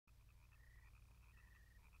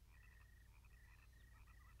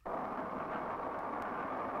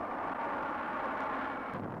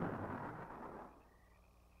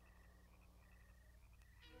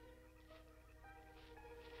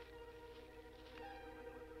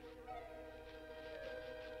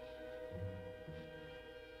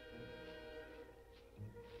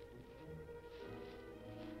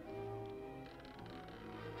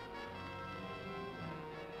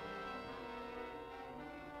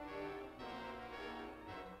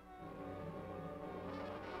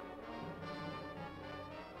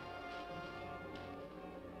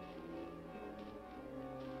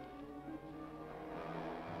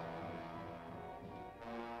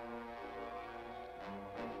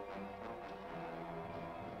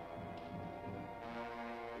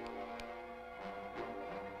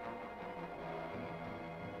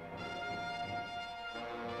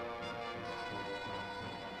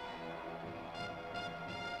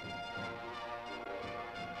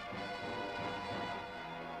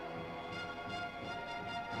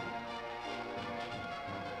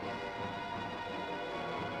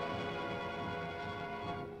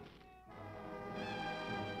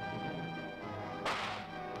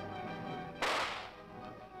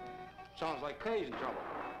Sounds like Kay's in trouble.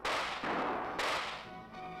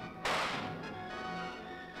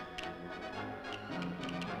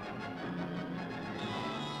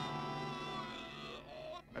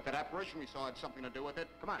 If that apparition we saw had something to do with it,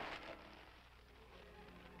 come on.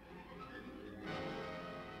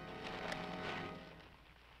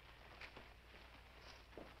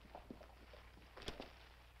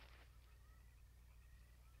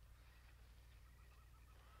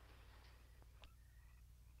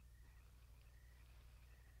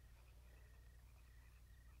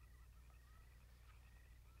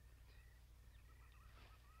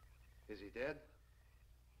 Is he dead?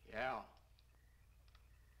 Yeah.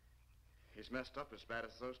 He's messed up as bad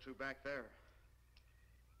as those two back there.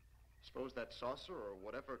 Suppose that saucer or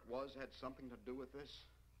whatever it was had something to do with this?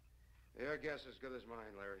 Your guess as good as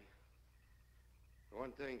mine, Larry.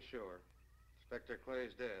 One thing's sure. Inspector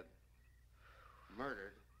Clay's dead.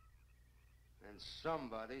 Murdered. And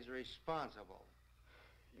somebody's responsible.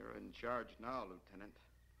 You're in charge now, Lieutenant.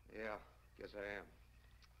 Yeah, guess I am.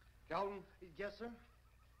 Calton? Yes, sir?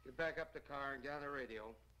 Get back up the car and get on the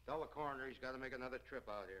radio. Tell the coroner he's got to make another trip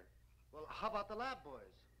out here. Well, how about the lab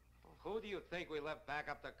boys? Well, who do you think we left back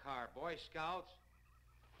up the car? Boy Scouts?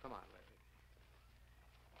 Come on, Larry.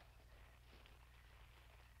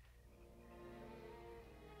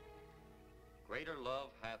 Greater love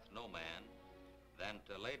hath no man than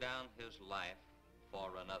to lay down his life for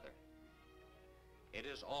another. It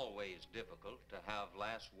is always difficult to have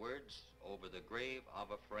last words over the grave of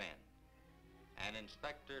a friend. And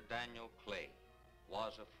Inspector Daniel Clay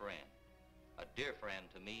was a friend, a dear friend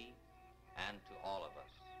to me and to all of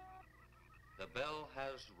us. The bell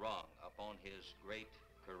has rung upon his great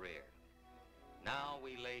career. Now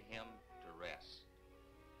we lay him to rest.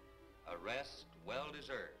 A rest well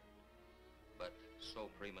deserved, but so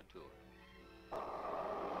premature.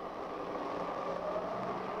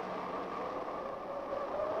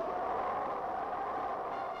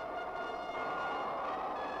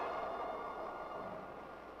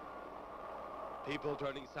 People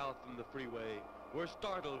turning south from the freeway were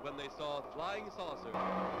startled when they saw a flying saucer.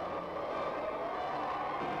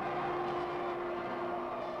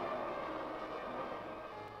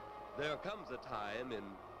 There comes a time in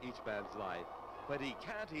each man's life when he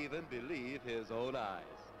can't even believe his own eyes.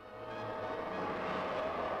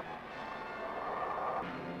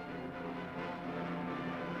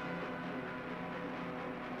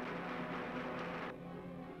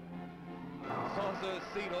 Saucers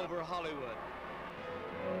seen over Hollywood.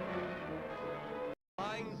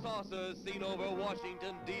 Flying saucers seen over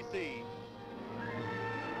Washington, D.C.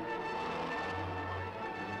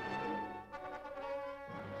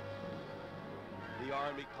 The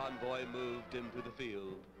Army convoy moved into the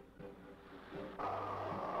field.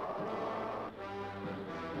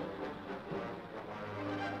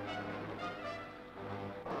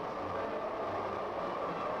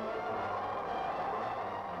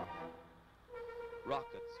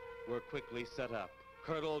 Rockets were quickly set up.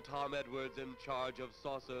 Colonel Tom Edwards, in charge of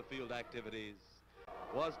saucer field activities,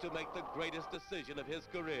 was to make the greatest decision of his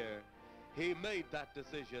career. He made that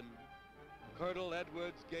decision. Colonel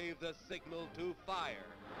Edwards gave the signal to fire.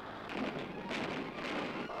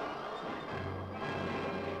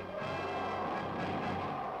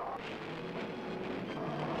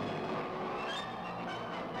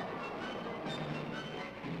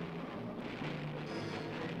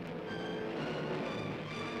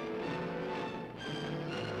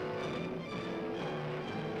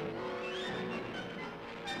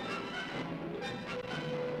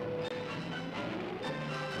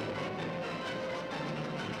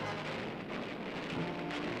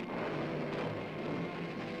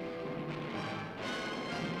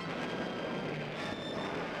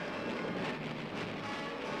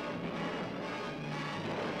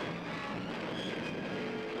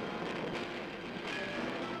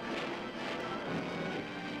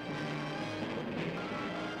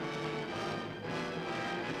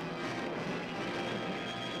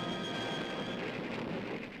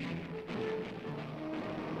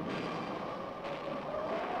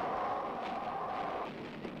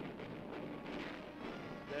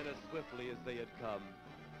 Swiftly as they had come,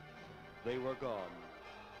 they were gone,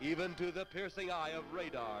 even to the piercing eye of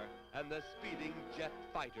radar and the speeding jet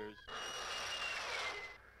fighters.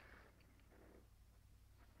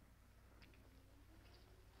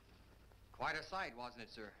 Quite a sight, wasn't it,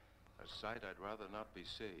 sir? A sight I'd rather not be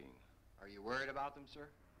seeing. Are you worried about them, sir?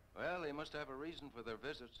 Well, they must have a reason for their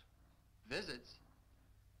visits. Visits?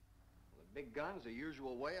 Well, the big gun's the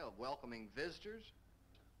usual way of welcoming visitors.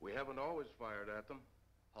 We haven't always fired at them.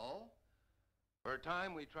 Oh? For a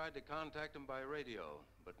time, we tried to contact them by radio,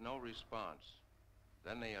 but no response.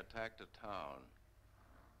 Then they attacked a town.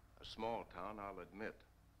 A small town, I'll admit,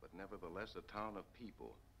 but nevertheless a town of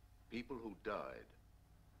people. People who died.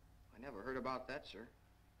 I never heard about that, sir.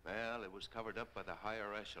 Well, it was covered up by the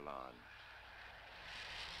higher echelon.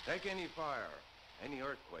 Take any fire, any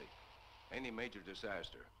earthquake, any major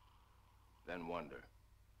disaster, then wonder.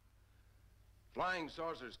 Flying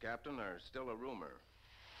saucers, Captain, are still a rumor.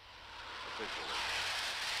 Officially.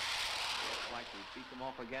 Looks like we beat them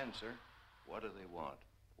off again, sir. What do they want?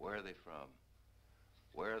 Where are they from?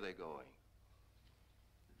 Where are they going?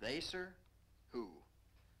 They, sir? Who?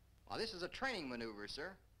 Well, this is a training maneuver,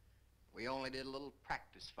 sir. We only did a little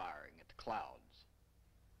practice firing at the clouds.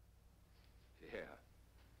 Yeah.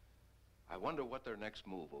 I wonder what their next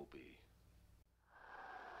move will be.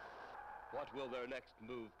 What will their next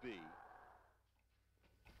move be?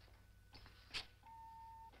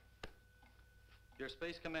 Your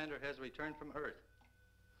space commander has returned from Earth.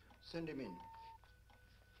 Send him in.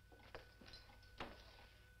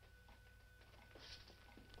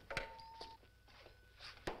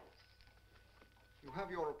 You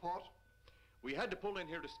have your report? We had to pull in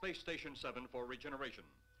here to Space Station 7 for regeneration.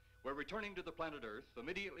 We're returning to the planet Earth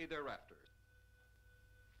immediately thereafter.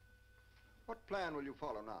 What plan will you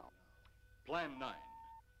follow now? Plan 9.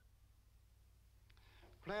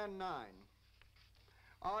 Plan 9.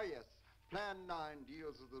 Ah, yes. Plan 9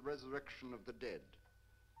 deals with the resurrection of the dead.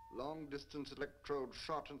 Long-distance electrode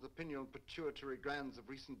shot into the pineal pituitary glands of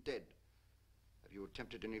recent dead. Have you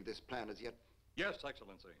attempted any of this plan as yet? Yes,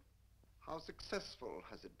 Excellency. How successful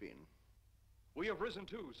has it been? We have risen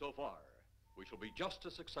 2 so far. We shall be just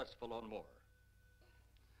as successful on more.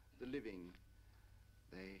 The living,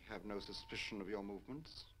 they have no suspicion of your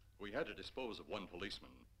movements? We had to dispose of 1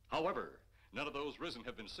 policeman. However, none of those risen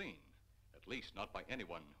have been seen. At least not by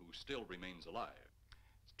anyone who still remains alive.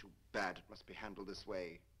 It's too bad it must be handled this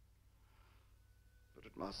way. But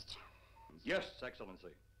it must. Yes,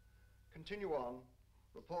 Excellency. Continue on.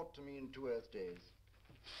 Report to me in 2 Earth days.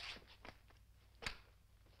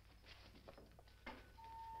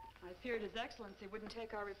 I feared His Excellency wouldn't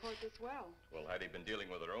take our report this well. Well, had he been dealing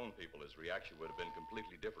with our own people, his reaction would have been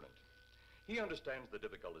completely different. He understands the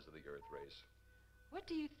difficulties of the Earth race. What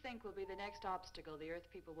do you think will be the next obstacle the Earth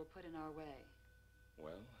people will put in our way?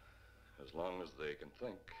 Well, as long as they can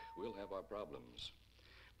think, we'll have our problems.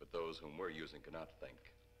 But those whom we're using cannot think.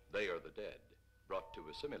 They are the dead, brought to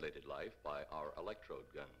a simulated life by our electrode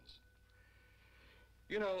guns.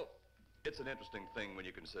 You know, it's an interesting thing when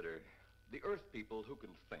you consider the Earth people who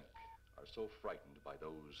can think are so frightened by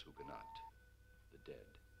those who cannot, the dead.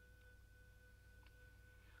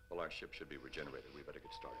 Well, our ship should be regenerated. We better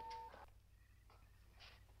get started.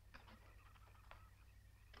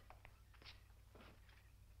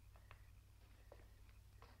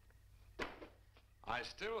 I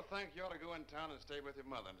still think you ought to go in town and stay with your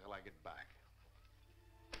mother until I get back.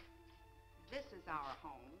 This is our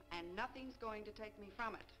home, and nothing's going to take me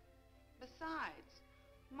from it. Besides,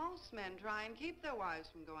 most men try and keep their wives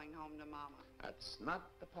from going home to Mama. That's not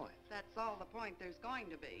the point. That's all the point there's going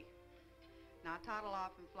to be. Now toddle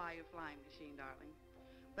off and fly your flying machine, darling.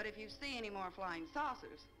 But if you see any more flying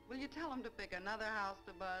saucers, will you tell them to pick another house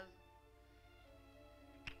to buzz?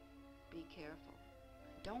 Be careful.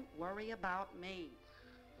 Don't worry about me.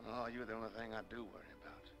 Oh, you're the only thing I do worry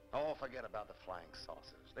about. Oh, forget about the flying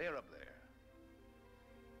saucers. They're up there.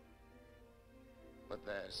 But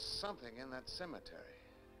there's something in that cemetery.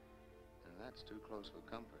 And that's too close for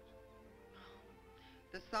comfort.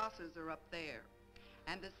 The saucers are up there,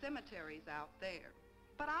 and the cemetery's out there.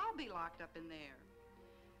 But I'll be locked up in there.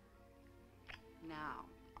 Now,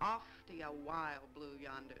 off to your wild blue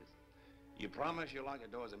yonders. You promise you'll lock the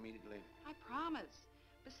doors immediately? I promise.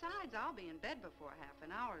 Besides, I'll be in bed before half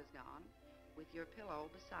an hour is gone, with your pillow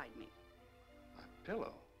beside me. My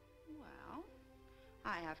pillow? Well,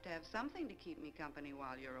 I have to have something to keep me company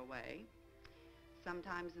while you're away.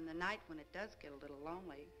 Sometimes in the night when it does get a little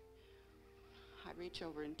lonely, I reach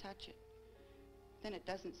over and touch it. Then it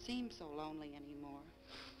doesn't seem so lonely anymore.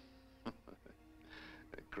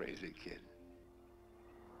 A crazy kid.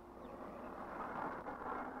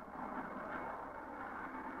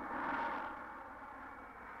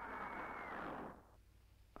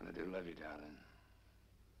 I do love you, darling.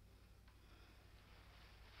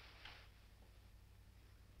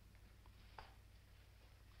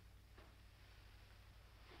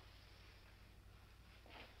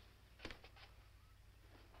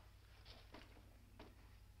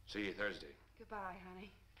 See you Thursday. Goodbye,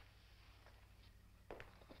 honey.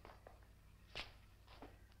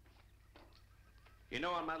 You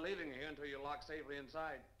know I'm not leaving here until you're locked safely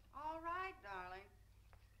inside. All right, darling.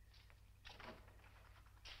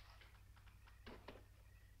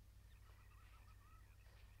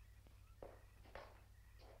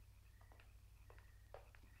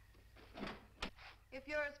 If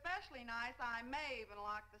you're especially nice, I may even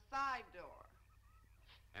lock the side door.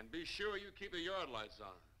 And be sure you keep the yard lights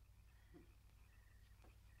on.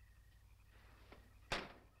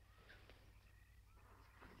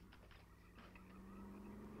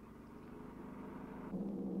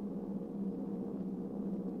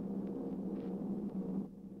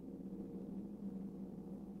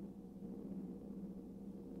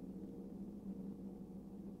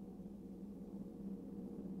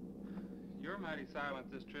 You're mighty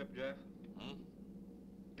silent this trip, Jeff. Hmm?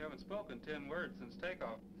 You haven't spoken 10 words since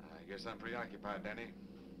takeoff. I guess I'm preoccupied, Danny.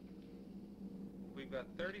 We've got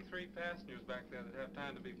 33 passengers back there that have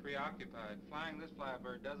time to be preoccupied. Flying this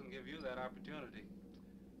flybird doesn't give you that opportunity.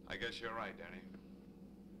 I guess you're right, Danny.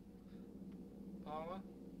 Paula?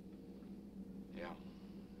 Yeah.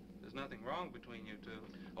 There's nothing wrong between you two.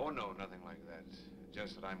 Oh, no, nothing like that.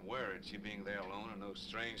 Just that I'm worried, she being there alone and those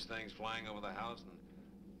strange things flying over the house and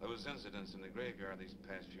those incidents in the graveyard these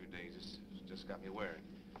past few days just got me worried.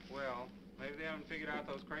 Well, maybe they haven't figured out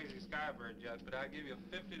those crazy skybirds yet, but I'd give you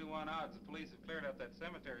 50 to 1 odds the police have cleared up that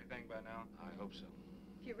cemetery thing by now. I hope so.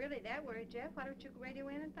 If you're really that worried, Jeff, why don't you radio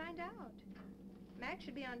in and find out? Mac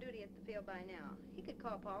should be on duty at the field by now. He could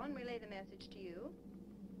call Paul and relay the message to you.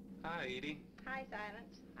 Hi, Edie. Hi,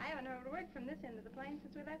 Silence. I haven't heard a word from this end of the plane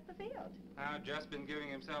since we left the field. I've just been giving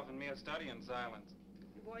himself and me a study in silence.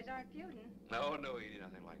 You boys aren't feuding. No, Edie,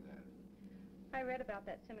 nothing like that. I read about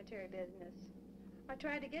that cemetery business. I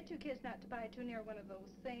tried to get you kids not to buy too near one of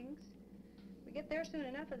those things. We get there soon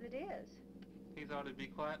enough as it is. He thought it'd be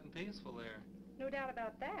quiet and peaceful there. No doubt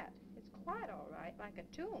about that. It's quiet all right, like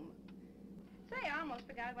a tomb. Say, I almost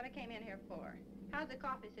forgot what I came in here for. How's the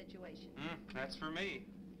coffee situation? That's for me.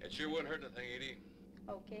 It sure wouldn't hurt anything, Edie.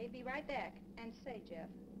 Okay, be right back. And say, Jeff,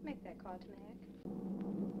 make that call to Mac.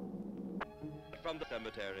 From the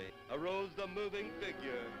cemetery arose the moving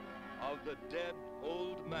figure of the dead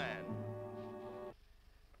old man.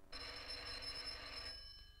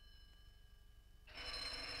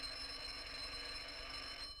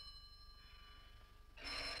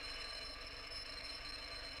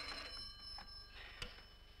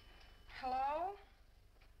 Hello?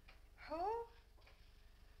 Who?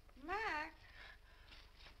 Mac?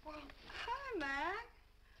 Well, hi, Mac.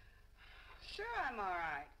 Sure, I'm all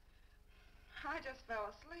right. I just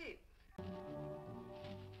fell asleep.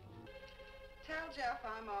 Tell Jeff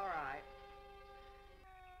I'm all right.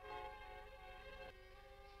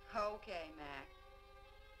 Okay, Mac.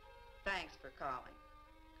 Thanks for calling.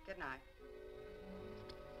 Good night.